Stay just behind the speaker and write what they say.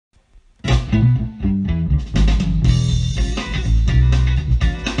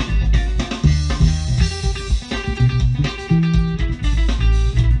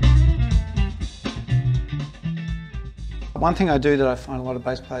One thing I do that I find a lot of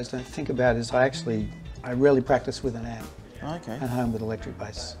bass players don't think about is I rarely practice with an amp at home with electric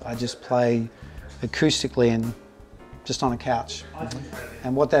bass. I just play acoustically and just on a couch.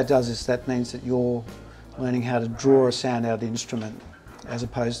 And what that does is that means that you're learning how to draw a sound out of the instrument as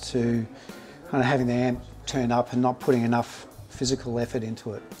opposed to kind of having the amp turn up and not putting enough physical effort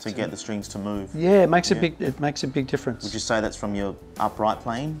into it. So get the strings to move. Yeah, it makes a big difference. Would you say that's from your upright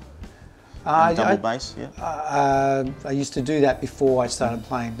playing? Double bass, yeah? I used to do that before I started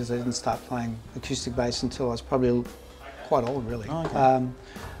playing, because I didn't start playing acoustic bass until I was probably quite old, really.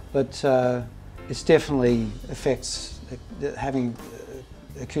 But it definitely affects having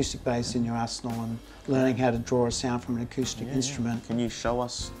acoustic bass in your arsenal and learning how to draw a sound from an acoustic instrument. Can you show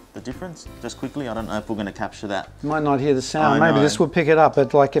us the difference, just quickly? I don't know if we're going to capture that. You might not hear the sound. Maybe this would pick it up,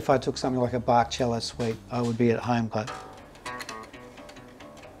 but like if I took something like a Bach cello suite, I would be at home, but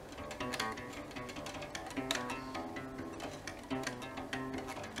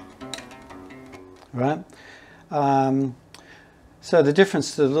right? So the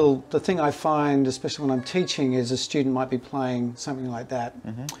difference, the thing I find, especially when I'm teaching, is a student might be playing something like that,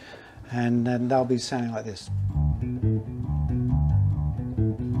 and then they'll be sounding like this.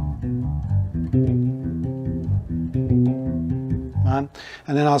 Right?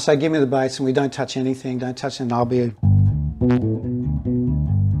 And then I'll say, give me the bass, and we don't touch anything, don't touch it, and I'll be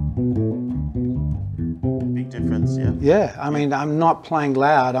big difference, yeah. Yeah, I mean, I'm not playing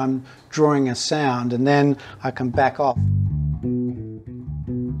loud, I'm drawing a sound, and then I can back off.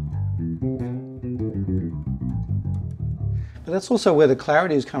 But that's also where the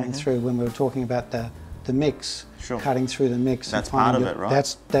clarity is coming through when we were talking about the mix, cutting through the mix. That's part of it,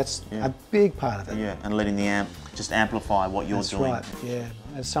 right? That's a big part of it. Yeah, and letting the amp just amplify what you're doing. That's right, yeah.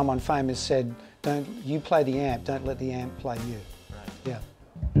 As someone famous said, don't you play the amp, don't let the amp play you. Right. Yeah.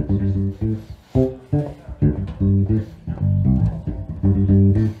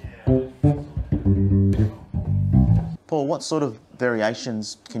 Paul, what sort of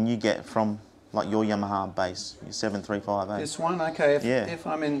variations can you get from like your Yamaha bass, your 7358? This one, okay, if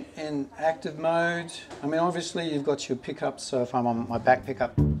I'm in active mode, I mean obviously you've got your pickups, so if I'm on my back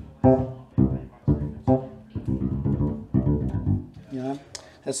pickup, you know,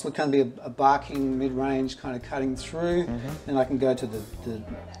 that's going to be a barking mid-range kind of cutting through, then I can go to the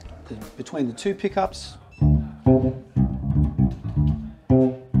between the two pickups.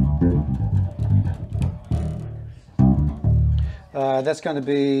 That's going to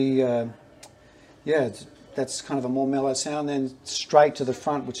be, that's kind of a more mellow sound. Then straight to the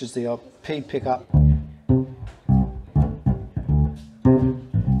front, which is the P pickup.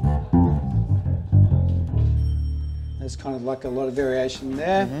 There's kind of like a lot of variation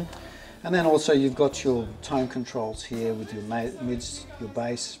there. And then also you've got your tone controls here with your mids, your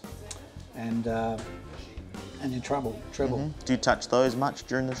bass, and your treble. Do you touch those much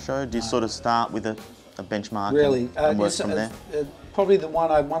during the show? Do you sort of start with a benchmark really, and work from there? Probably the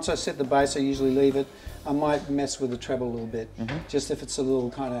one, once I set the bass, I usually leave it. I might mess with the treble a little bit, just if it's a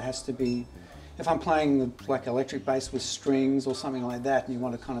little kind of has to be, if I'm playing like electric bass with strings or something like that and you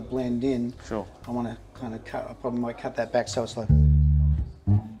want to kind of blend in, I want to kind of cut, I probably might cut that back so it's like,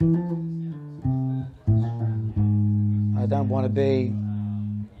 I don't want to be,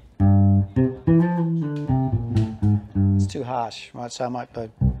 it's too harsh, right, so I might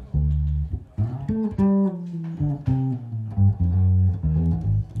go.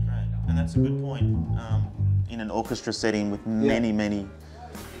 And that's a good point. In an orchestra setting with many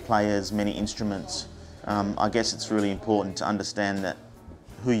players, many instruments, I guess it's really important to understand that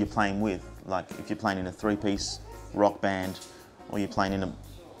who you're playing with. Like if you're playing in a three-piece rock band, or you're playing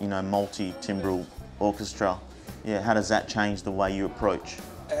in a multi-timbral orchestra. Yeah, how does that change the way you approach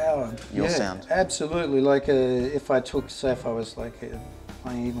your sound? Absolutely. Like if I took, say, if I was like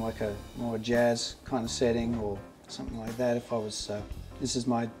playing even like a more jazz kind of setting or something like that. If I was, this is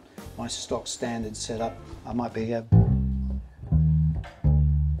my stock standard setup, I might be.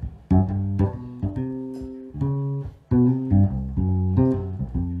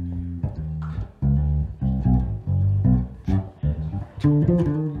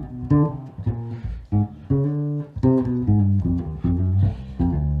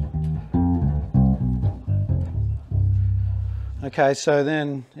 Okay, so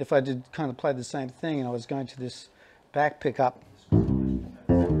then if I did kind of play the same thing and I was going to this back pickup, you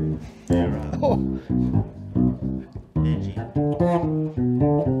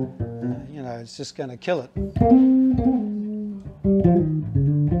know, it's just going to kill it.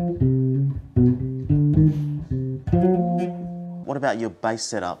 What about your bass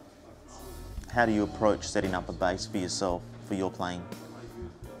setup? How do you approach setting up a bass for yourself, for your playing?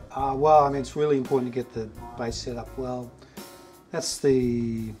 Well, I mean, it's really important to get the bass set up well. That's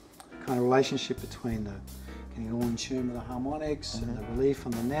the kind of relationship between the getting all in tune with the harmonics and the relief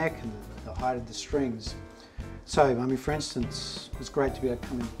on the neck and the height of the strings. So, I mean, for instance, it was great to be able to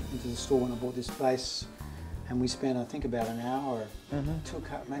come into the store when I bought this bass, and we spent, I think, about an hour, maybe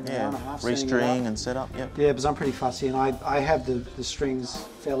an hour and a half. Restring and set up, yep. Yeah, because I'm pretty fussy, and I have the strings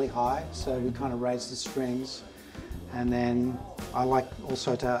fairly high, so we kind of raise the strings. And then I like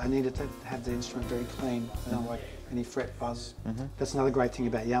also I needed to have the instrument very clean. I don't like any fret buzz. That's another great thing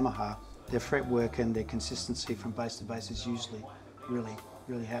about Yamaha. Their fretwork and their consistency from bass to bass is usually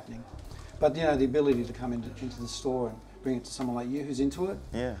really happening. But you know, the ability to come into the store and bring it to someone like you who's into it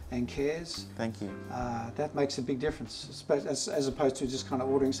and cares. Thank you. That makes a big difference, as opposed to just kind of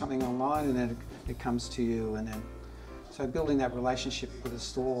ordering something online and then it comes to you. And then, so building that relationship with the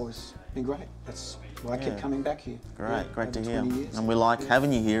store has been great. That's why I kept coming back here. Great to hear. And we like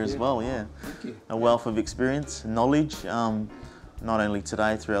having you here as well, Thank you. A wealth of experience and knowledge, not only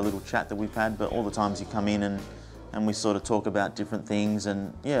today through our little chat that we've had, but all the times you come in and we sort of talk about different things,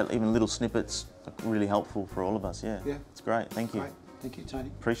 and even little snippets are really helpful for all of us. Yeah. It's great. Thank you. Great. Thank you, Tony.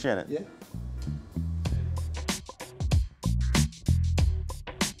 Appreciate it. Yeah.